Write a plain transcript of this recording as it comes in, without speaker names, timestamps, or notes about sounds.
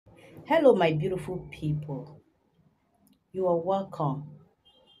Hello, my beautiful people. You are welcome.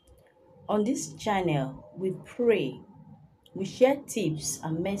 On this channel, we pray, we share tips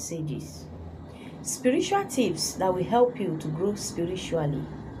and messages, spiritual tips that will help you to grow spiritually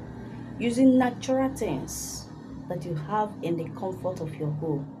using natural things that you have in the comfort of your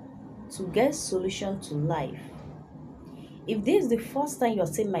home to get solution to life. If this is the first time you are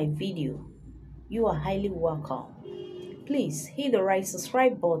seeing my video, you are highly welcome. Please hit the right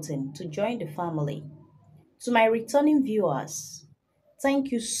subscribe button to join the family. To my returning viewers,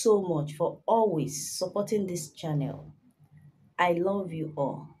 thank you so much for always supporting this channel. I love you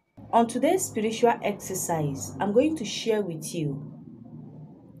all. On today's spiritual exercise, I'm going to share with you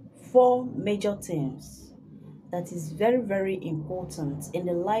 4 major things that is very important in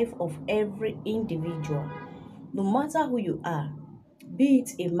the life of every individual, no matter who you are, be it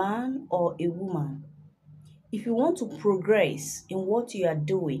a man or a woman. If you want to progress in what you are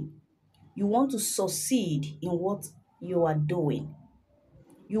doing, you want to succeed in what you are doing,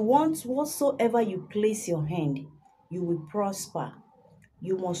 you want whatsoever you place your hand, you will prosper.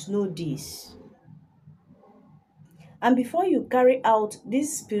 You must know this. And before you carry out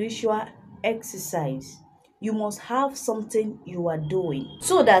this spiritual exercise, you must have something you are doing.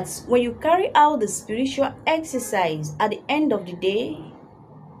 So that when you carry out the spiritual exercise at the end of the day,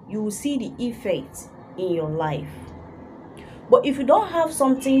 you will see the effect in your life. But if you don't have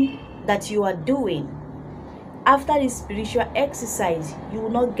something that you are doing, after this spiritual exercise, you will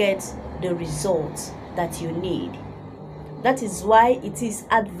not get the results that you need. That is why it is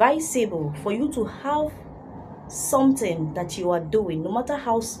advisable for you to have something that you are doing, no matter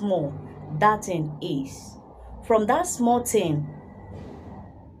how small that thing is. From that small thing,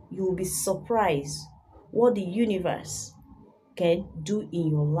 you will be surprised what the universe can do in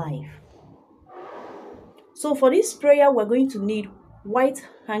your life. So for this prayer, we're going to need white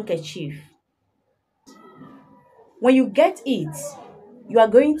handkerchief. When you get it, you are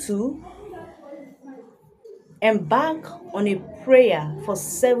going to embark on a prayer for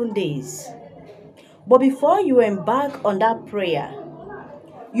 7 days. But before you embark on that prayer,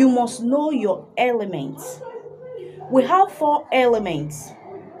 you must know your elements. We have 4 elements.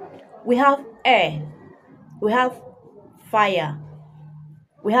 We have air, we have fire,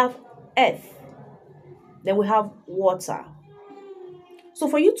 we have earth, then we have water. So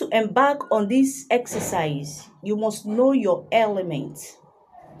for you to embark on this exercise, you must know your element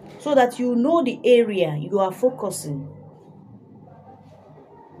so that you know the area you are focusing.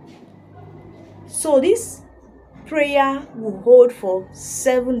 So this prayer will hold for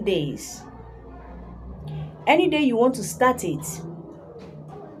 7 days. Any day you want to start it,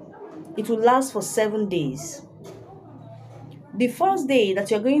 it will last for 7 days. The first day that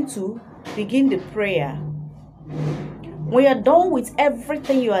you're going to begin the prayer, when you're done with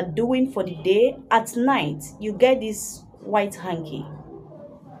everything you are doing for the day, at night, you get this white hanky.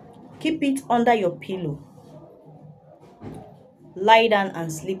 Keep it under your pillow. Lie down and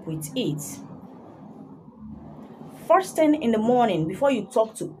sleep with it. First thing in the morning, before you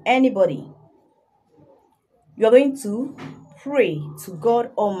talk to anybody, you are going to pray to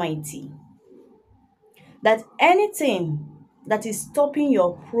God Almighty that anything that is stopping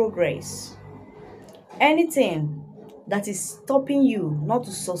your progress, anything that is stopping you not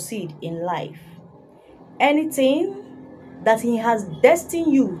to succeed in life, anything that He has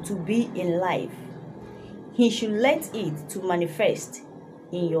destined you to be in life, He should let it to manifest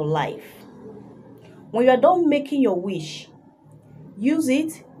in your life. When you are done making your wish, use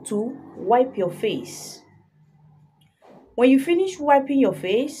it to wipe your face. When you finish wiping your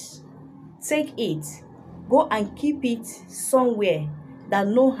face, take it, go and keep it somewhere that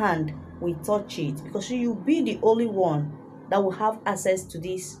no hand will touch it, because you'll be the only one that will have access to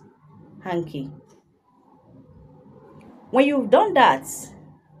this hanky. When you've done that,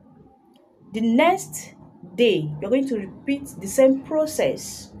 the next day you're going to repeat the same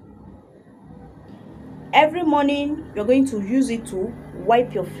process. Every morning you're going to use it to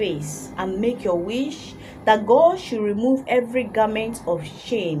wipe your face and make your wish that God should remove every garment of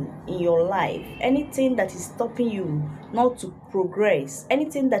shame in your life. Anything that is stopping you not to progress,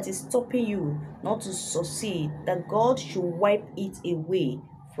 anything that is stopping you not to succeed, that God should wipe it away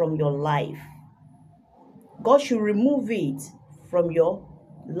from your life. God should remove it from your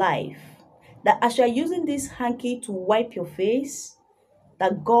life. That as you are using this hanky to wipe your face,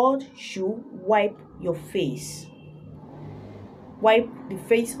 that God should wipe your face. Wipe the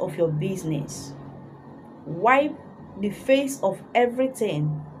face of your business. Wipe the face of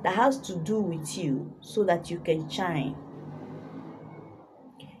everything that has to do with you so that you can shine.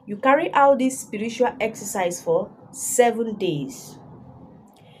 You carry out this spiritual exercise for 7 days.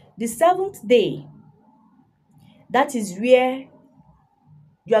 The seventh day, that is where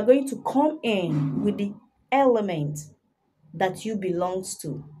you are going to come in with the element that you belongs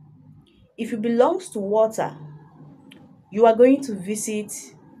to. If you belongs to water, you are going to visit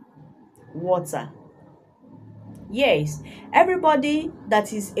water. Yes, everybody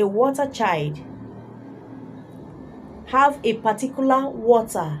that is a water child have a particular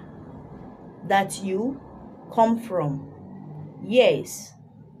water that you come from. Yes.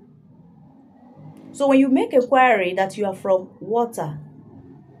 So when you make inquiry that you are from water,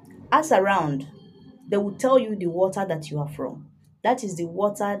 ask around, they will tell you the water that you are from. That is the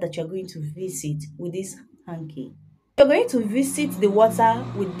water that you're going to visit with this hanky. You're going to visit the water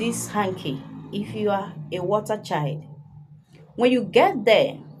with this hanky if you are a water child. When you get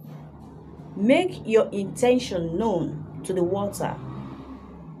there, make your intention known to the water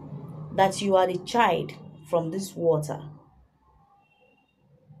that you are the child from this water,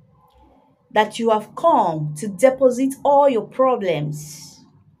 that you have come to deposit all your problems.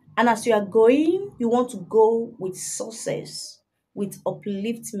 And as you are going, you want to go with success, with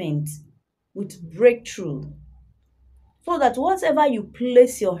upliftment, with breakthrough, so that whatever you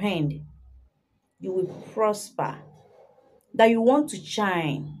place your hand, you will prosper, that you want to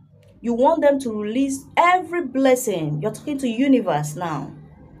shine. You want them to release every blessing. You're talking to universe now.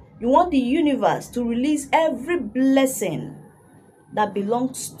 You want the universe to release every blessing that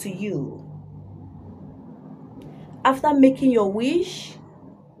belongs to you. After making your wish,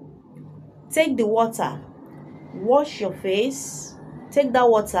 take the water, wash your face, take that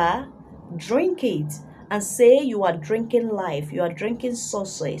water, drink it, and say you are drinking life, you are drinking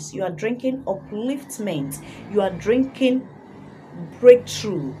success, you are drinking upliftment, you are drinking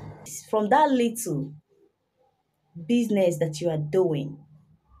breakthrough. From that little business that you are doing,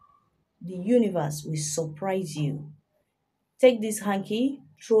 the universe will surprise you. Take this hanky,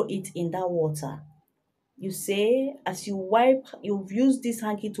 throw it in that water. You say, as you wipe, you've used this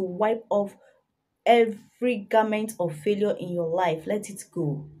hanky to wipe off every garment of failure in your life. Let it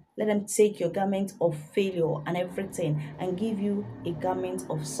go. Let them take your garment of failure and everything and give you a garment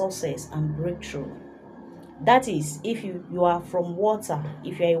of success and breakthrough. That is if you are from water,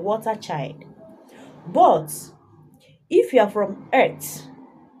 if you're a water child. But if you are from earth,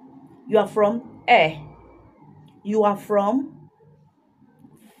 you are from air, you are from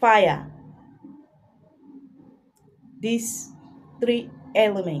fire, these three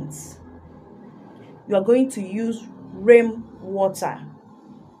elements, you are going to use rain water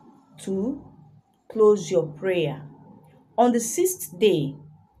to close your prayer. On the sixth day,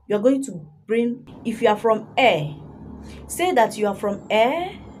 you're going to bring, if you are from air, say that you are from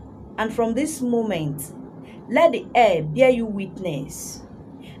air, and from this moment, let the air bear you witness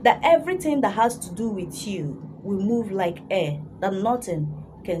that everything that has to do with you will move like air, that nothing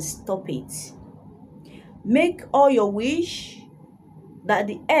can stop it. Make all your wish that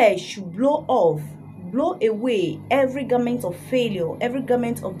the air should blow off, blow away every garment of failure, every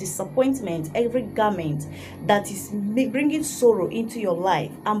garment of disappointment, every garment that is bringing sorrow into your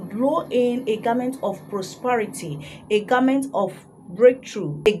life, and blow in a garment of prosperity, a garment of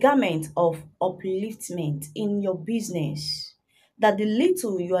breakthrough, a garment of upliftment in your business. That the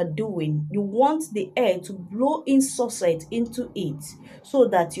little you are doing, you want the air to blow in success into it, so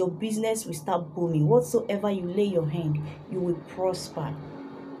that your business will start booming. Whatsoever you lay your hand, you will prosper.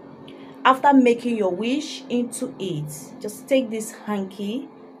 After making your wish into it, just take this hanky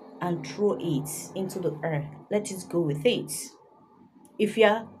and throw it into the earth. Let it go with it. If you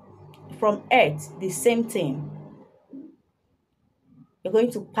are from earth, the same thing. You're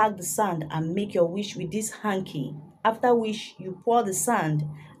going to pack the sand and make your wish with this hanky. After which, you pour the sand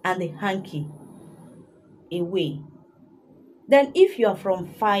and the hanky away. Then if you are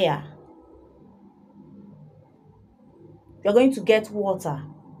from fire, you're going to get water.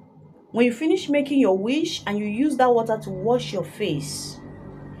 When you finish making your wish and you use that water to wash your face,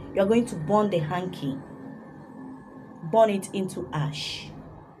 you're going to burn the hanky. Burn it into ash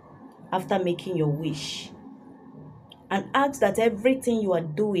after making your wish. And ask that everything you are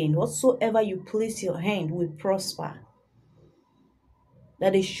doing, whatsoever you place your hand, will prosper.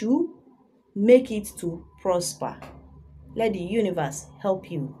 That it should make it to prosper. Let the universe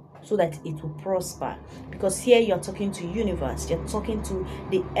help you so that it will prosper. Because here you're talking to universe, you're talking to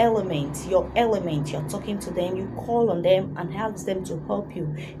the element, your element, you're talking to them, you call on them and ask them to help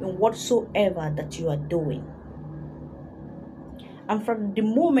you in whatsoever that you are doing. And from the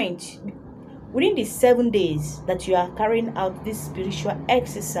moment, within the 7 days that you are carrying out this spiritual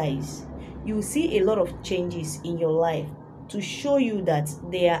exercise, you will see a lot of changes in your life to show you that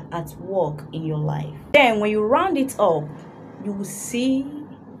they are at work in your life. Then when you round it up, you will see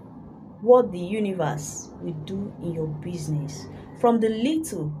what the universe will do in your business. From the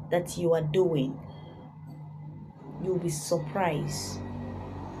little that you are doing, you'll be surprised.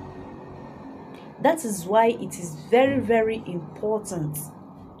 That is why it is very, very important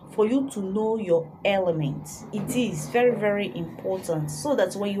for you to know your element. It is very, very important so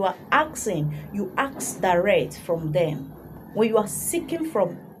that when you are asking, you ask direct from them. When you are seeking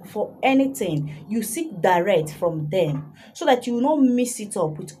for anything, you seek direct from them so that you will not mix it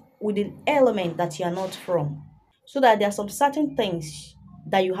up with an element that you are not from. So that there are some certain things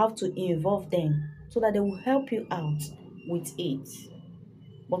that you have to involve them so that they will help you out with it.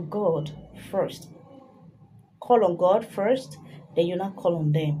 But God first. Call on God first, then you not call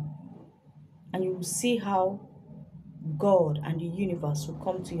on them. And you will see how God and the universe will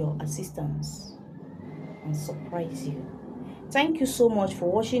come to your assistance and surprise you. Thank you so much for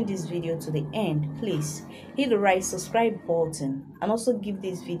watching this video to the end. Please hit the right subscribe button and also give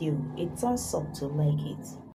this video a thumbs up to like it.